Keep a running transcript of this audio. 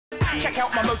Check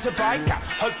out my motorbike,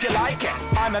 hope you like it.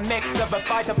 I'm a mix of a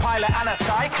fighter pilot and a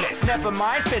cyclist. Never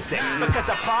mind physics, because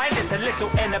I find it a little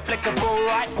inapplicable.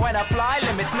 Right when I fly,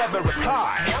 limits never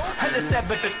recline. And it's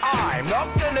evident I'm not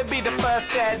gonna be the first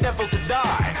daredevil to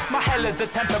die. My hell is a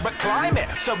temperate climate,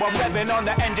 so I'm revving on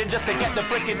the engine just to get the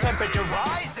freaking temperature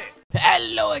rising.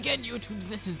 Hello again, YouTube.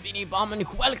 This is BeenieBomb, and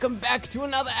welcome back to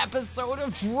another episode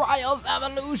of Trials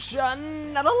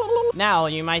Evolution. Now,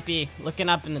 you might be looking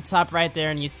up in the top right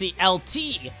there, and you see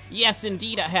LT. Yes,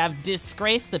 indeed, I have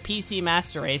disgraced the PC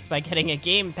Master Race by getting a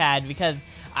gamepad because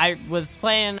I was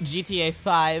playing GTA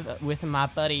 5 with my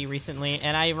buddy recently,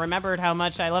 and I remembered how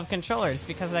much I love controllers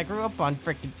because I grew up on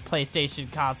freaking PlayStation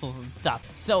consoles and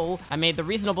stuff. So I made the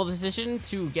reasonable decision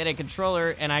to get a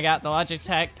controller, and I got the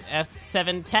Logitech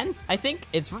F710. I think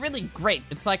it's really great.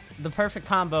 It's like the perfect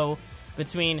combo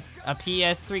between a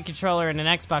PS3 controller and an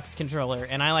Xbox controller,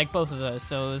 and I like both of those,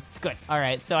 so it's good.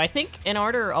 All-right, so I think in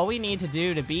order, all we need to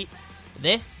do to beat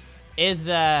this is,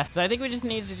 so I think we just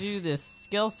need to do this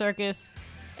skill circus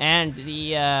and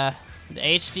the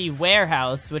HD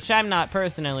warehouse, which I'm not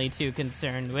personally too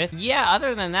concerned with. Yeah,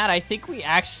 other than that, I think we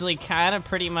actually kind of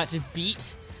pretty much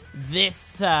beat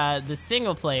this, the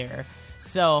single player.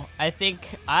 So, I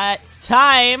think it's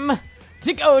time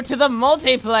to go to the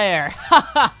multiplayer.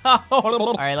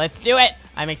 Alright, let's do it.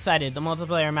 I'm excited. The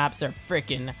multiplayer maps are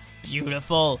freaking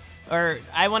beautiful. Or,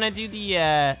 I want to do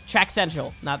the track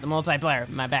central, not the multiplayer,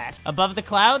 my bad. Above the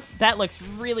clouds, that looks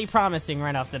really promising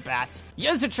right off the bat.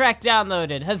 User track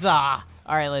downloaded, huzzah.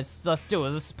 Alright, let's do it.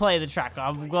 Let's play the track.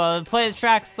 I'm gonna play the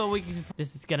track so we can...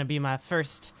 This is gonna be my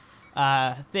first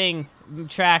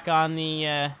track on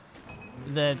the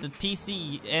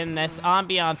PC, and this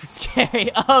ambiance is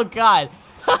scary. Oh god.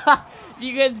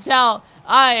 You can tell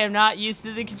I am not used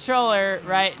to the controller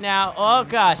right now. Oh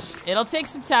gosh, it'll take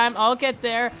some time. I'll get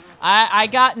there. I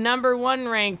got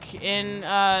 #1 rank in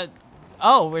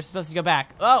oh, we're supposed to go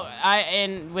back. Oh,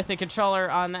 with the controller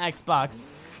on the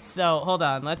Xbox. So hold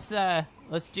on, let's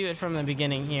do it from the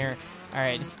beginning here.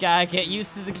 Alright, just gotta get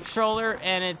used to the controller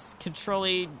and its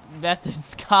controlling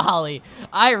methods. Golly,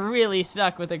 I really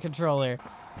suck with the controller.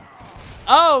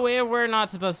 Oh, we're not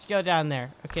supposed to go down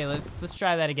there. Okay, let's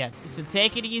try that again. So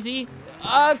take it easy.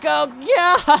 Oh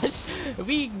gosh,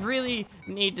 we really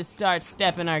need to start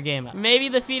stepping our game up. Maybe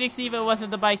the Phoenix Eva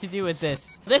wasn't the bike to do with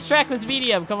this. This track was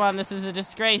medium. Come on, this is a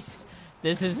disgrace.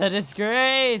 This is a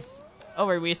disgrace. Oh,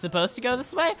 were we supposed to go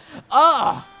this way?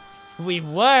 Oh! We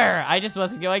were! I just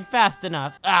wasn't going fast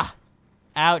enough. Ah!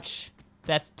 Ouch.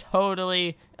 That's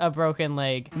totally a broken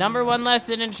leg. #1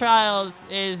 lesson in Trials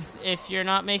is if you're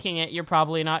not making it, you're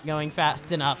probably not going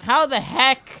fast enough. How the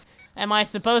heck am I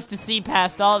supposed to see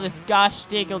past all this gosh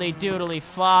diggly doodly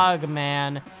fog,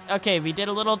 man? Okay, we did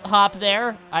a little hop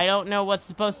there. I don't know what's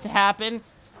supposed to happen.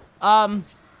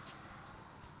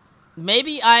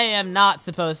 Maybe I am not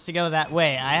supposed to go that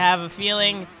way. I have a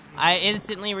feeling I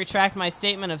instantly retract my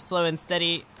statement of slow and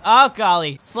steady. Oh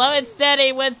golly, slow and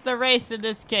steady wins the race in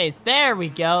this case. There we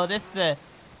go. That's the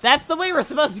way we're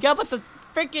supposed to go, but the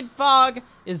freaking fog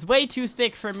is way too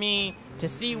thick for me to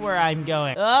see where I'm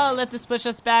going. Oh, let this push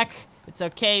us back. It's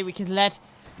okay.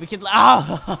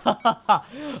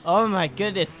 Oh, oh my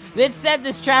goodness. It said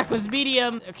this track was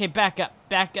medium. Okay, back up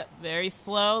very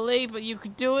slowly, but you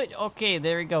could do it. Okay,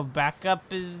 there we go. Back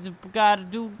up is gotta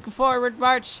do forward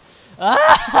march.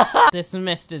 This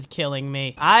mist is killing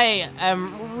me. I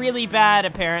am really bad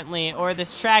apparently, or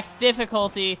this track's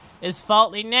difficulty is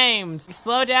faultly named.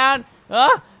 Slow down.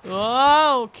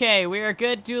 Oh, okay, we are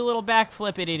good. Do a little back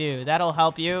flippity-doo. That'll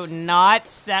help you.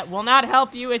 That will not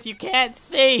help you if you can't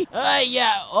see.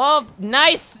 Yeah. Oh,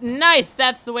 nice.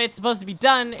 That's the way it's supposed to be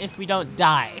done if we don't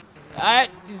die.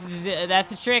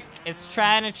 That's a trick. It's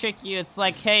trying to trick you. It's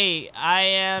like, hey, I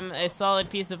am a solid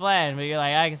piece of land. But you're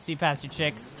like, I can see past your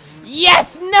tricks.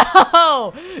 Yes!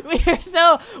 No!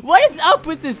 What is up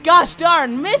with this gosh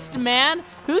darn mist, man?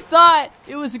 Who thought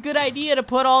it was a good idea to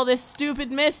put all this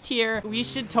stupid mist here? We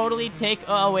should totally take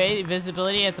away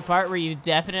visibility at the part where you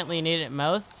definitely need it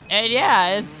most. And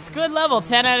yeah, it's good level.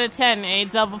 10 out of 10. A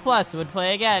double plus. Would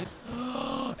play again.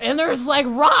 And there's like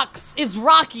rocks. It's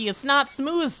rocky. It's not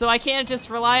smooth, so I can't just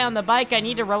rely on the bike. I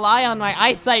need to rely on my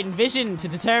eyesight and vision to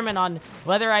determine on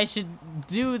whether I should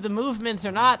do the movement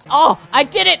or not. Oh, I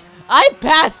did it. I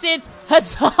passed it.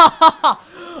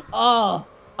 Oh,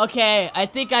 okay. I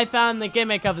think I found the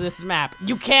gimmick of this map.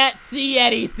 You can't see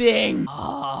anything.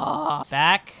 Oh,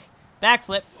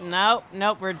 backflip.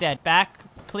 Nope, we're dead. Back,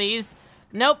 please.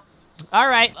 Nope. All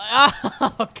right.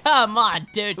 Oh, come on,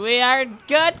 dude. We are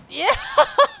good. Yeah.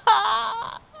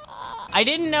 I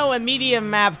didn't know a medium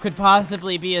map could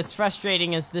possibly be as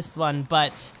frustrating as this one,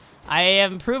 but I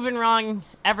am proven wrong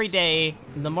every day.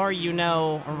 The more you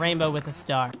know, a rainbow with a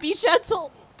star. Be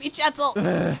gentle. Be gentle.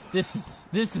 This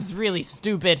is really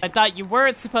stupid. I thought you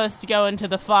weren't supposed to go into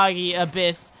the foggy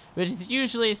abyss, which is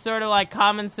usually sort of like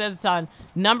common sense on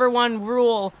 #1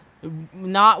 rule,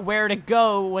 not where to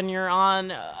go when you're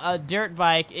on a dirt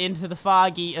bike into the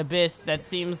foggy abyss. That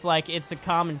seems like it's a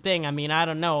common thing. I mean, I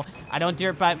don't know. I don't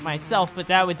dirt bike myself, but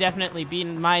that would definitely be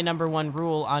my #1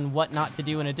 rule on what not to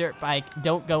do in a dirt bike.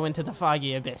 Don't go into the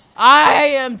foggy abyss.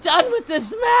 I am done with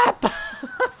this map!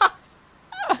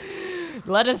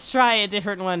 Let us try a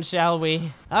different one, shall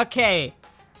we? Okay,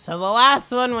 so the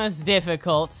last one was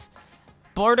difficult.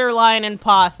 Borderline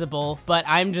impossible, but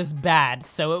I'm just bad,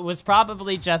 so it was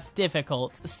probably just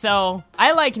difficult. So,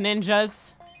 I like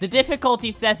ninjas. The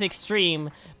difficulty says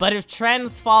extreme, but if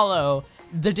trends follow,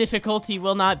 the difficulty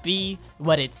will not be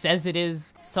what it says it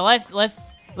is. So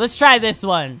let's try this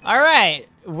one. All right,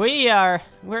 we're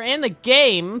in the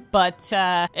game, but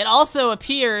it also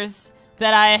appears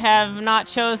that I have not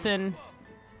chosen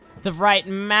the right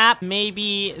map.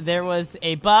 Maybe there was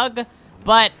a bug,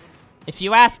 but if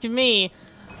you ask me,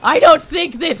 I don't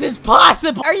think this is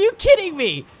possible! Are you kidding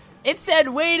me? It said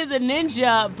way to the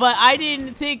ninja, but I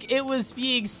didn't think it was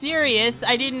being serious.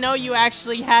 I didn't know you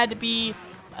actually had to be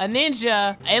a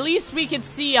ninja. At least we could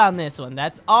see on this one.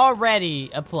 That's already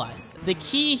a plus. The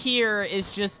key here is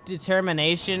just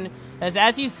determination,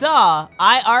 as you saw,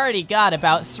 I already got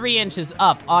about 3 inches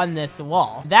up on this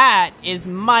wall. That is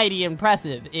mighty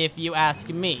impressive, if you ask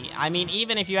me. I mean,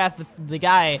 even if you ask the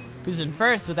guy who's in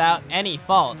first without any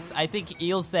faults, I think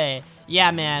you'll say,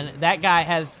 yeah, man, that guy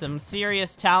has some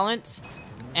serious talent,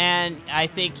 and I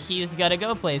think he's gonna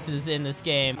go places in this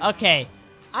game. Okay.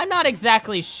 I'm not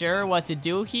exactly sure what to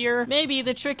do here. Maybe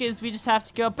the trick is we just have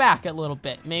to go back a little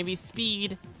bit. Maybe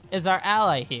speed is our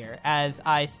ally here, as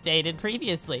I stated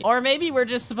previously. Or maybe we're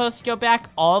just supposed to go back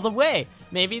all the way.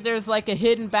 Maybe there's like a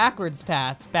hidden backwards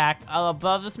path back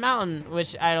above this mountain,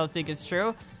 which I don't think is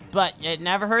true, but it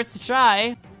never hurts to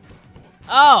try.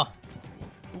 Oh,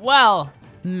 well,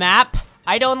 map,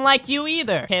 I don't like you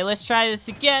either. Okay, let's try this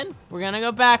again. We're gonna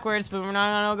go backwards, but we're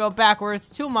not gonna go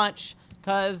backwards too much,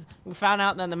 because we found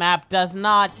out that the map does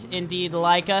not indeed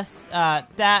like us.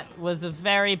 That was a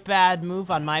very bad move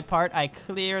on my part. I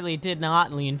clearly did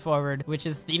not lean forward, which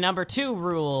is the #2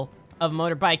 rule of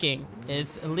motorbiking,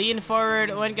 is lean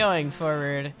forward when going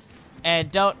forward.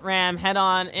 And don't ram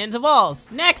head-on into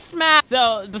walls. Next map!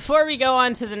 So, before we go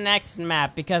on to the next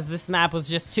map, because this map was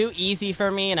just too easy for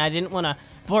me and I didn't want to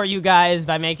bore you guys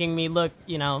by making me look,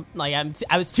 you know, like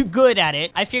I was too good at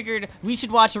it, I figured we should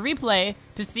watch a replay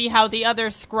to see how the other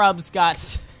scrubs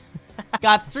got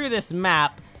got through this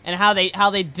map and how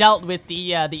they dealt with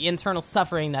the internal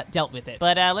suffering that dealt with it.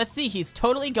 But let's see, he's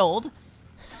totally gold.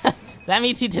 That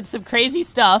means he did some crazy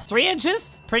stuff. 3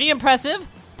 inches, pretty impressive.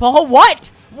 But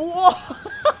what?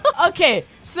 Whoa. Okay,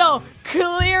 so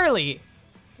clearly,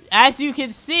 as you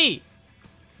can see,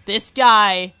 this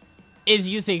guy is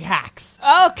using hacks.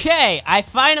 Okay, I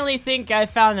finally think I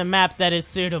found a map that is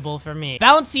suitable for me.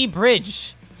 Bouncy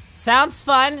Bridge. Sounds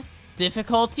fun.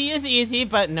 Difficulty is easy,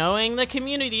 but knowing the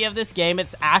community of this game,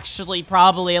 it's actually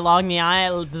probably along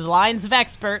the lines of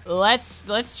expert.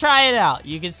 Let's try it out.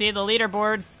 You can see the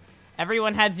leaderboards.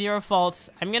 Everyone had 0 faults.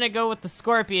 I'm gonna go with the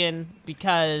Scorpion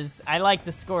because I like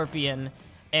the Scorpion,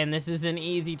 and this is an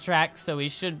easy track, so we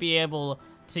should be able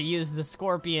to use the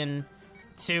Scorpion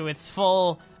to its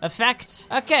full effect.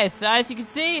 Okay, so as you can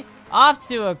see, off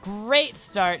to a great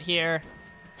start here.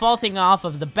 Faulting off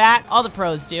of the bat. All the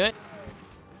pros do it.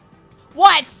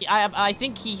 What? I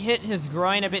think he hit his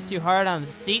groin a bit too hard on the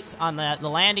seat, on the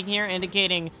landing here,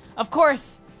 indicating, of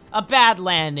course, a bad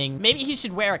landing. Maybe he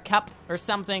should wear a cup or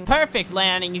something. Perfect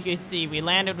landing, you can see. We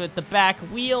landed with the back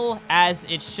wheel as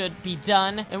it should be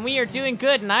done. And we are doing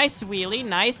good. Nice wheelie.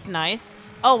 Nice, nice.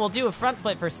 Oh, we'll do a front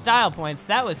flip for style points.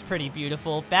 That was pretty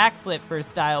beautiful. Back flip for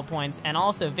style points and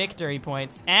also victory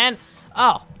points. And,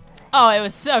 oh, it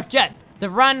was so good. The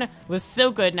run was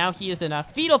so good. Now he is in a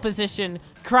fetal position,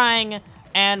 crying,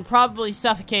 and probably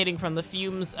suffocating from the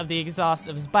fumes of the exhaust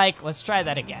of his bike. Let's try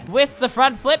that again. With the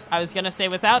front flip, I was gonna say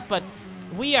without, but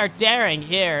we are daring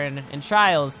here in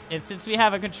Trials. And since we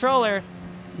have a controller,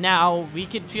 now we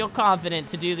can feel confident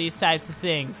to do these types of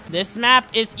things. This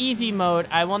map is easy mode.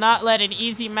 I will not let an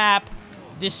easy map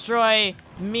destroy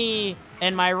me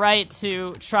and my right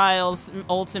to Trials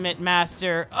Ultimate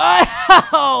Master.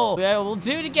 Oh! We'll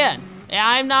do it again.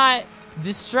 I'm not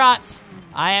distraught.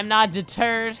 I am not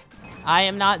deterred. I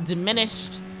am not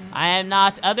diminished. I am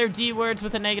not other D words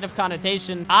with a negative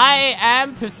connotation. I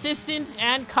am persistent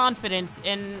and confident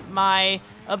in my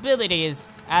abilities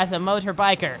as a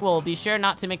motorbiker. We'll be sure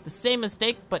not to make the same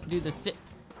mistake, but do the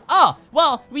Oh,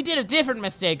 well, we did a different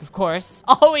mistake, of course.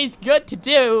 Always good to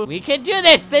do. We can do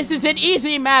this. This is an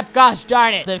easy map, gosh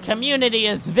darn it. The community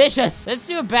is vicious. Let's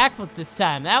do a backflip this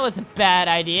time. That was a bad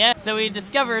idea. So we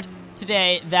discovered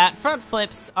today that front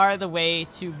flips are the way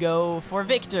to go for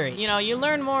victory. You know, you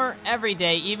learn more every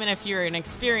day, even if you're an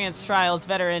experienced Trials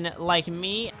veteran like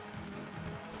me.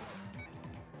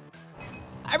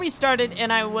 I restarted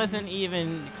and I wasn't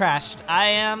even crashed. I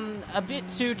am a bit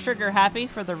too trigger happy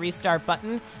for the restart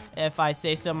button, if I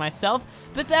say so myself,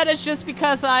 but that is just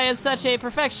because I am such a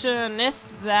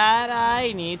perfectionist that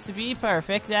I need to be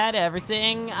perfect at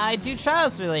everything I do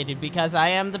Trials related, because I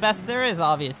am the best there is,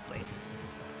 obviously.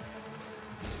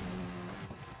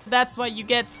 That's why you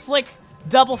get slick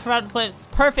double front flips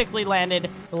perfectly landed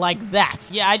like that.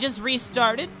 Yeah, I just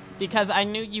restarted because I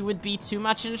knew you would be too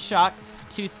much in shock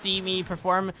to see me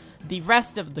perform the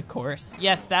rest of the course.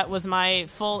 Yes, that was my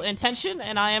full intention,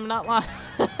 and I am not lying.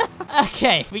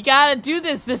 Okay, we gotta do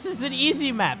this. This is an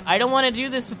easy map. I don't want to do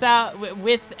this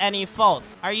with any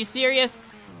faults. Are you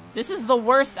serious? This is the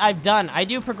worst I've done. I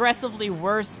do progressively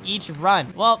worse each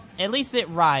run. Well, at least it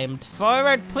rhymed.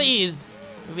 Forward, please.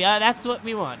 That's what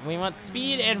we want. We want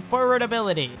speed and forward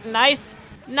ability. Nice.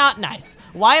 Not nice.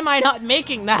 Why am I not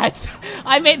making that?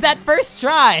 I made that first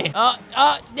try.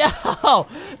 No.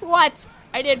 What?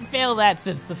 I didn't fail that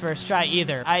since the first try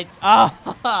either.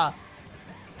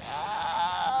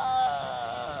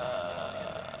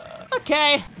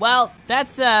 Okay. Well,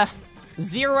 that's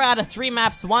 0 out of 3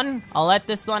 maps won. I'll let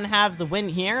this one have the win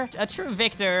here. A true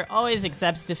victor always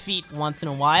accepts defeat once in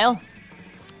a while.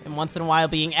 And once in a while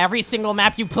being every single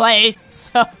map you play.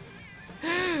 So,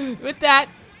 with that,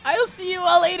 I'll see you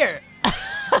all later.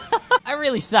 I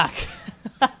really suck.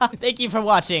 Thank you for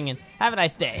watching and have a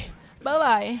nice day.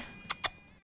 Bye-bye.